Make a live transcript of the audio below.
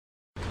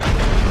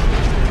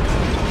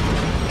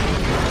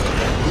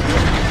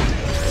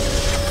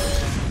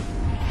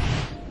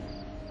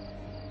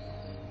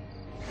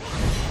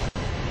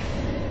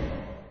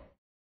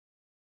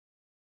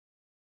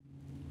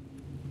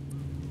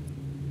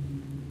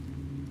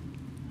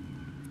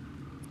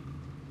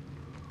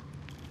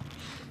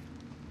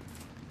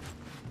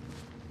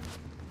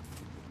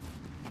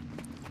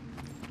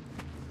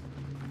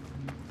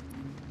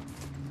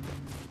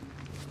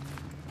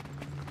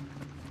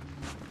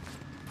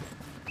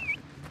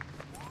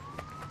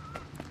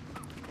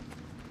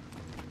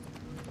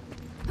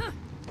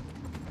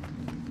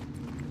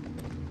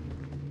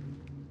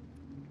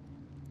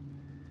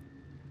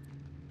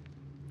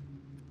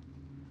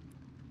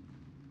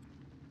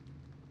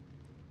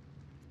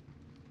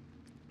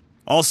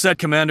All set,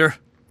 Commander.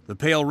 The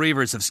Pale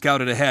Reavers have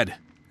scouted ahead,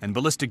 and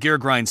Ballista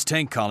Geargrind's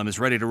tank column is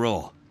ready to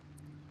roll.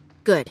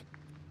 Good.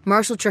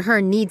 Marshal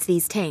Traherne needs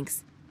these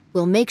tanks.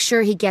 We'll make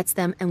sure he gets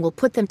them, and we'll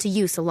put them to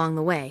use along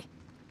the way.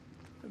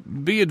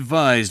 Be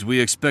advised, we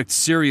expect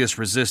serious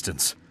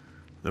resistance.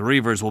 The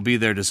Reavers will be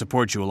there to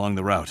support you along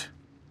the route.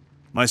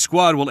 My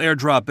squad will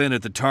airdrop in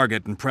at the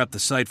target and prep the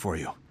site for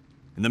you.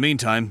 In the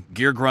meantime,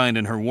 Geargrind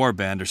and her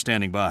warband are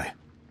standing by.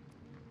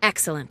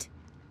 Excellent.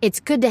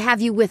 It's good to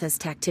have you with us,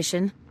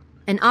 Tactician.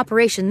 An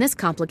operation this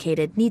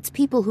complicated needs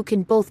people who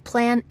can both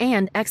plan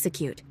and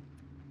execute.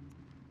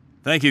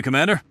 Thank you,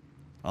 Commander.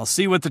 I'll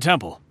see you at the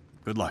temple.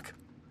 Good luck.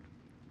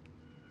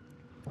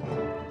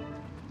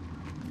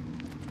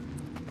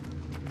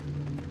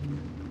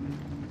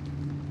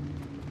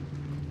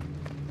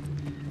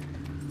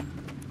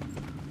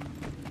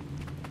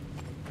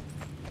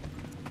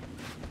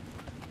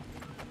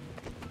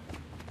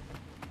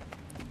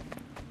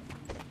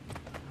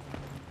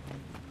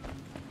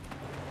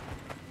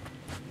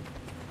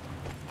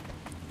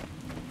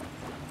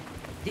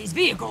 These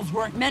vehicles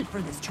weren't meant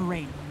for this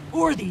terrain,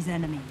 or these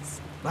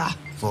enemies. Ah,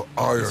 For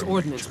iron. this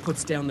ordnance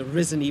puts down the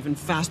Risen even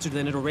faster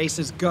than it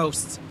erases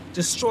ghosts.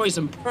 Destroys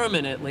them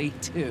permanently,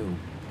 too.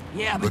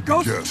 Yeah, but Let me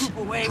ghosts guess. troop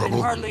away Trouble?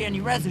 with hardly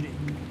any residue.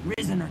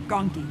 Risen or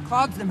gunky,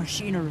 clogs the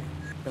machinery.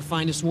 The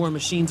finest war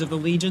machines of the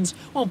legions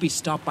won't be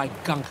stopped by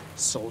gunk,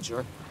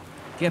 soldier.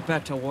 Get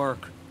back to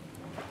work.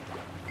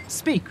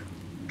 Speak.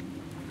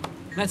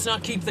 Let's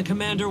not keep the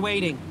commander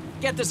waiting.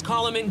 Get this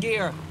column in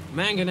gear.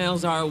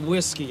 Mangonel's our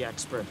whiskey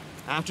expert.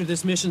 After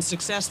this mission's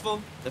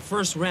successful, the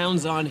first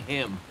round's on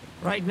him.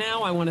 Right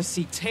now, I want to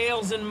see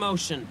tails in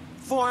motion.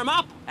 Form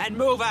up and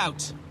move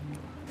out.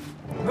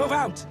 Move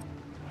out!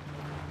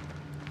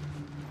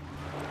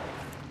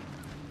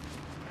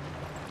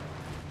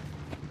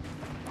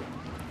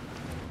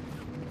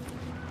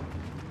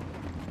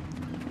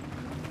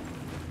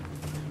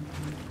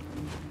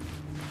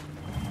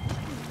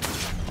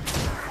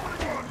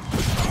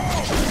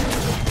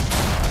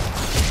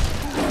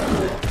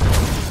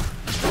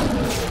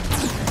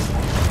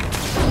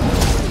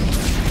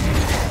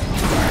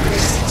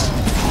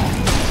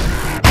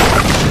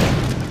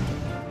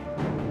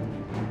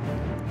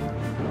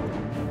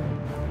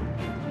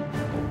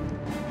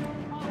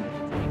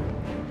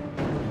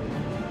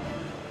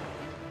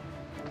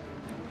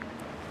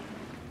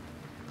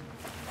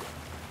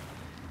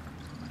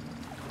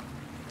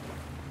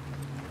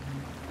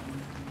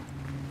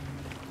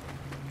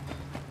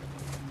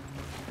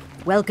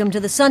 Welcome to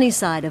the sunny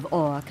side of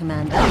Ore,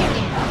 Commander.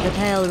 The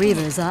Pale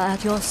Reavers are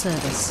at your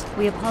service.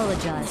 We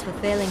apologize for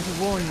failing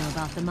to warn you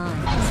about the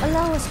mines.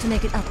 Allow us to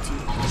make it up to you.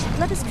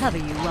 Let us cover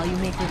you while you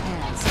make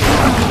repairs. The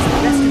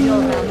rest of your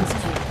rounds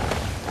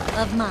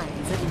clear. Of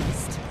mines, at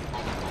least.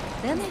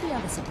 There may be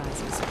other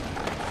surprises.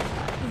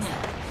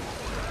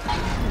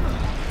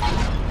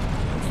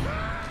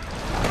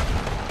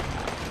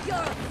 You're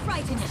a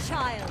frightened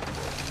child.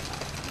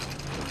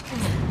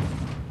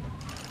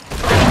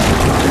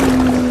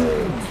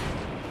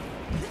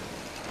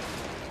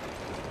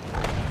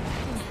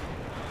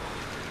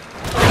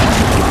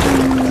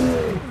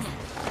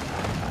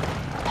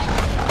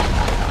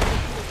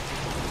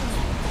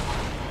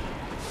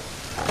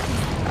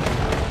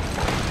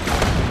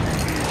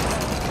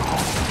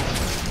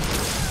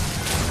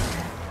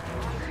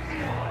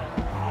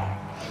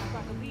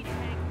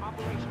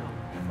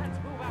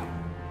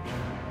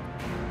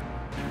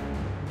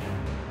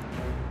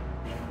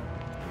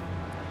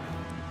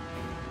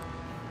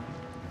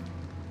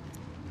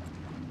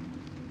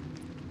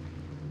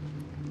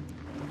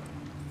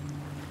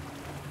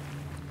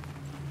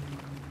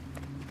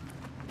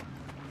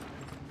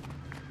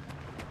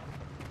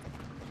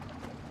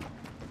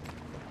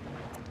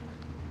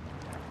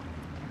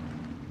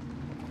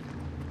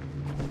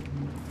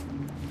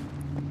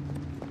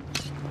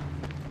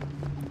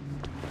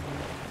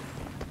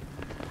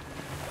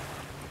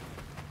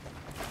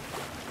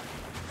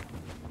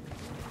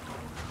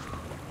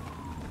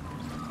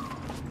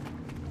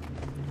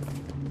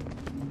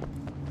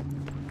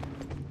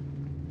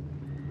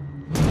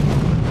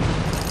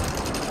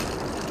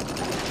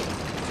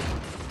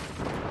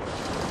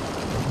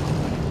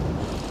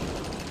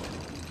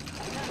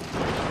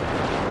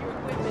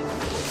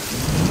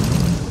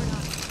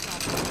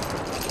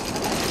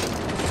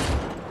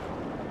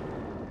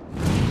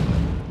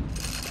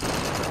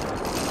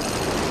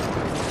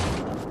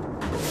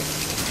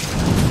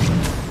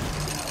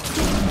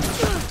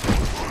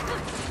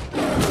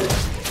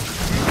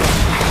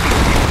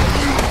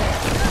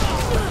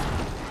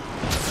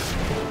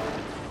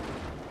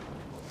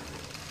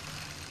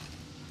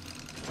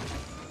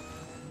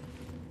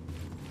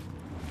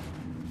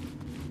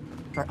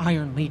 Our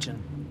Iron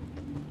Legion.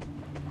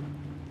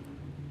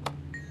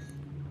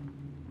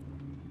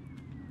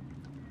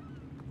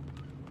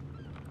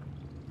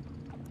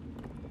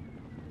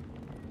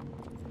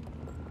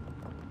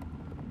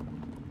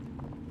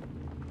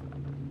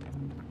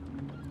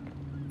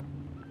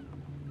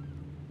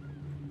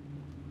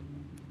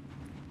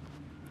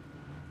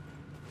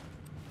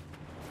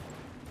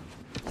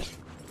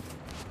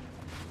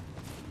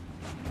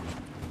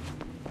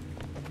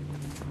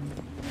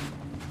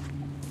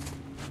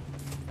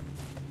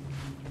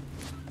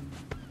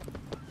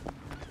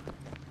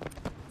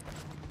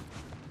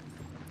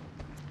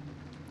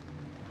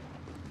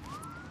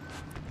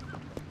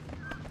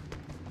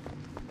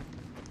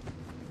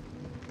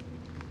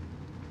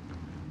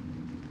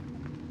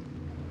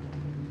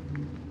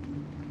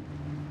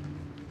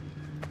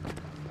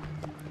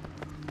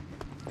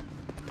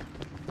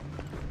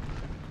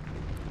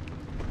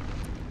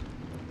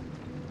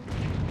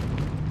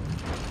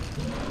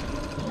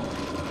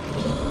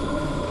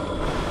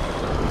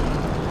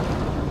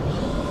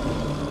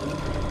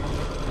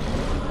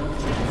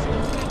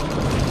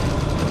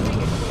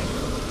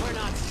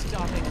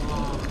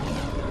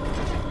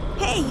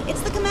 Hey,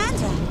 it's the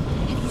commander.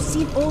 Have you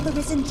seen all the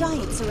risen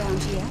giants around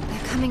here?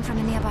 They're coming from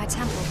a nearby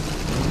temple.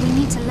 We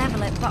need to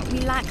level it, but we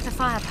lack the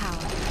firepower.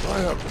 I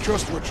have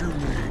just what you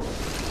need.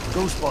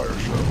 Ghost fire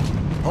shell.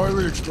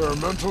 Highly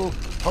experimental,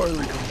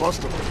 highly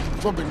combustible.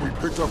 Something we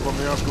picked up from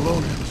the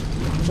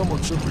Ascalonians.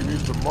 Someone simply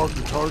needs to mark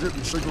the target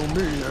and signal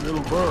me, and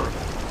it'll burn.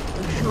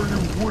 I'm sure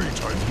you woody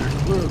types get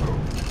clear, though.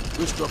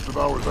 This stuff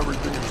devours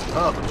everything in its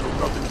path until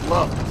nothing's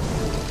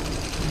left.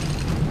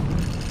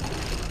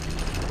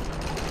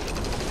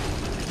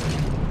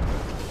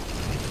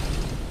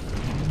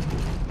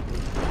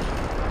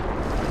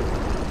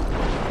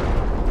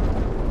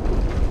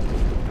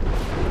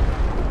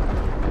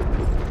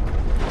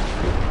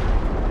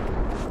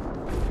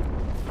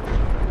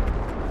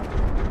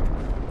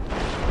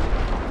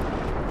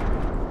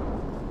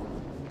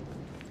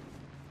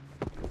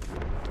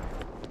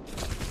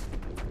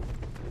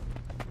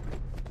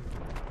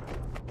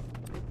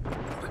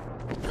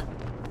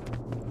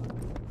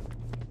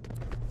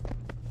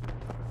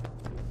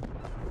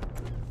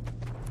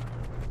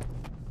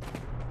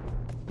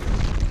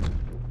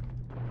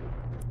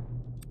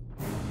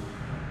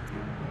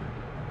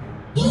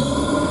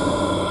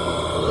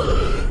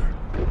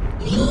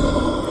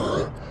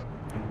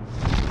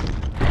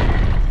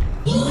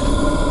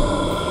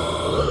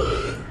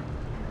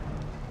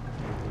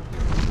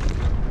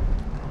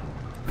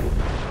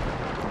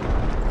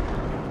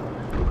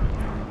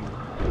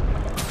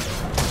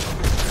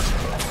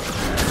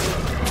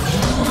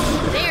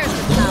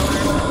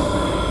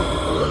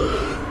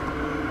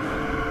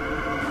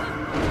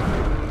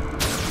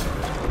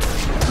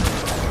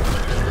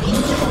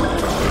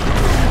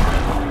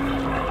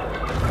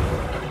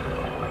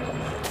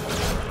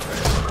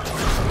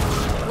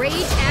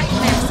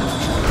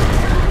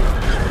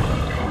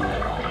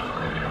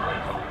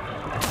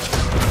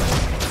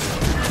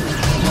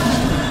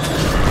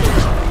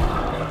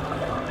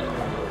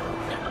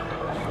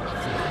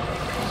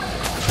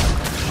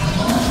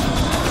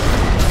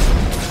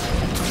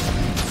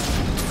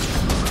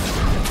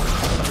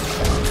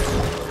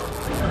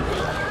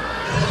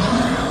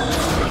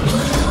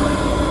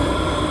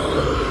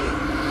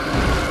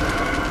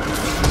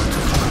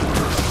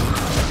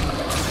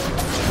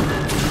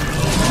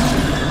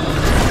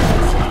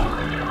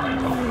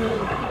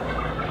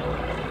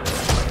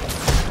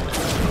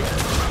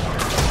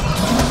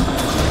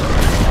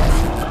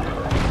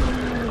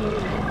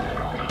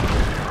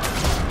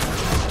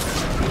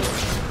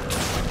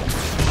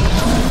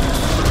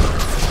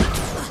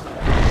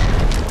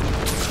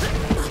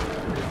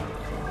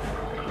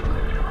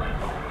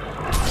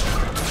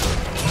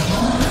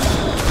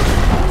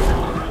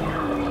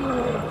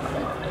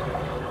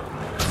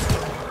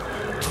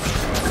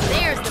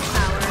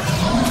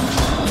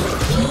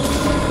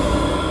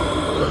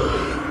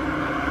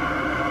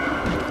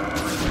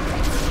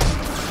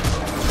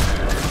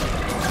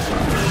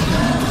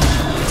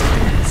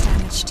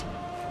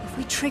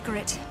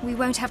 We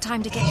won't have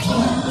time to get clear.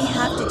 We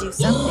have to do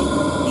something.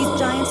 These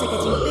giants are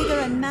getting bigger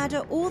and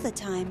madder all the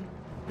time.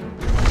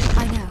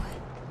 I know.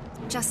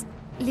 Just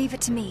leave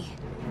it to me.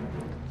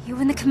 You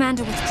and the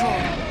commander withdraw.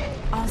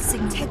 I'll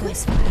signal the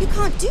ghost fire. You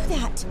can't do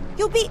that.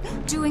 You'll be...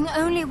 Doing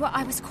only what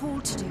I was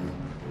called to do.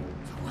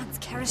 For once,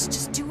 Karis,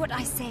 just do what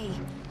I say.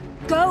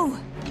 Go!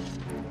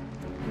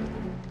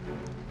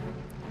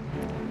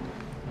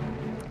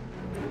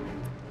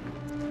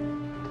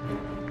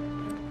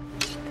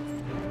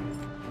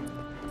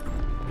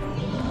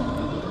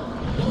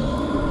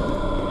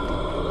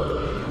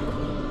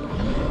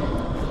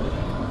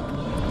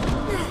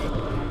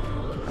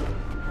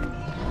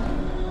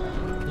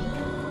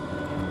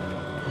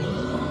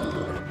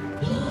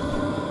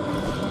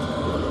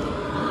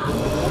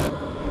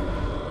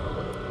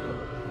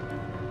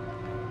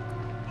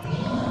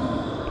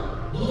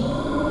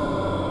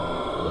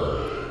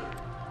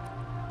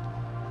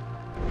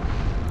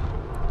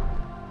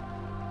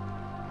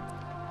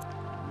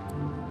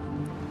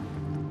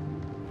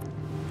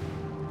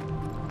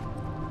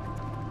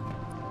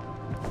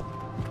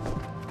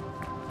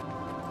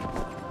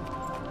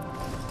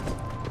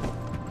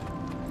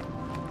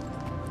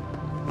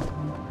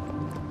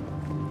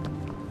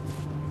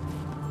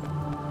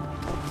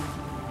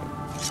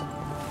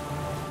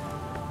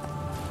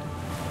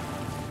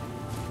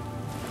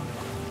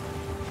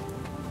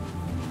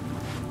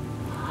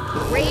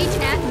 Rage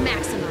at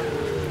maximum.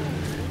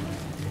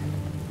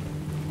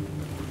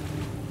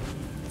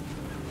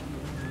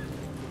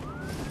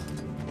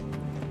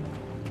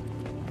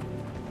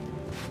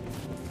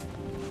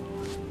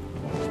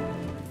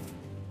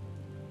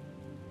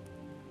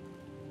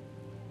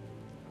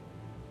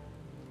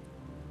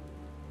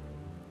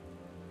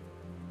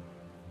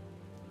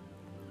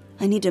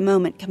 I need a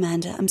moment,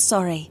 Commander. I'm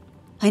sorry.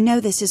 I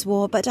know this is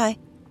war, but I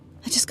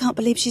just can't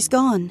believe she's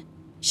gone.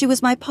 She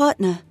was my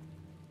partner,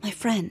 my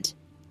friend.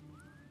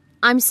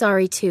 I'm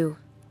sorry too,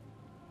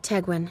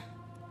 Tegwin.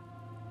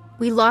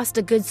 We lost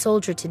a good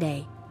soldier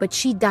today, but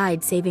she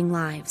died saving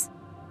lives.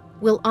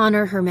 We'll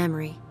honor her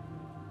memory.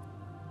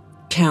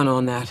 Count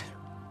on that.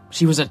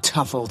 She was a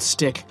tough old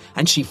stick,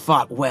 and she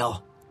fought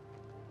well.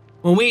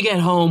 When we get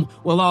home,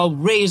 we'll all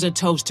raise a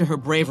toast to her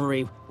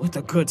bravery with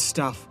the good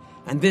stuff.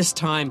 And this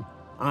time,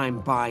 I'm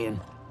buying.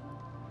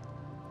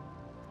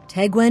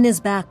 Tegwen is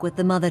back with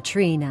the Mother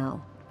Tree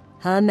now.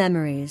 Her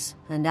memories,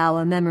 and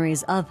our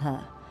memories of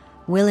her,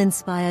 will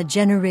inspire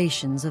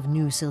generations of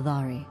new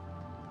Sylvari.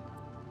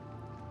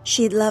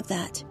 She'd love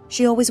that.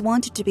 She always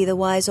wanted to be the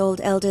wise old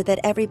elder that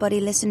everybody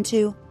listened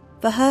to.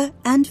 For her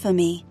and for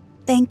me.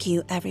 Thank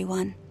you,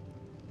 everyone.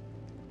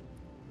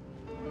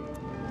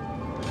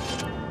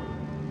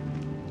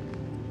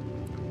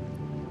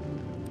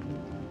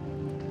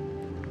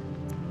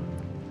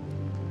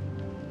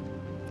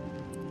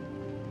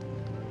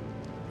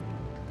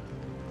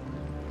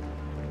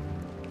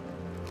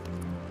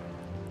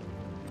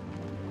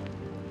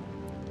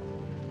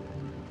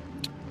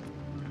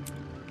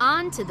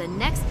 On to the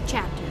next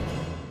chapter.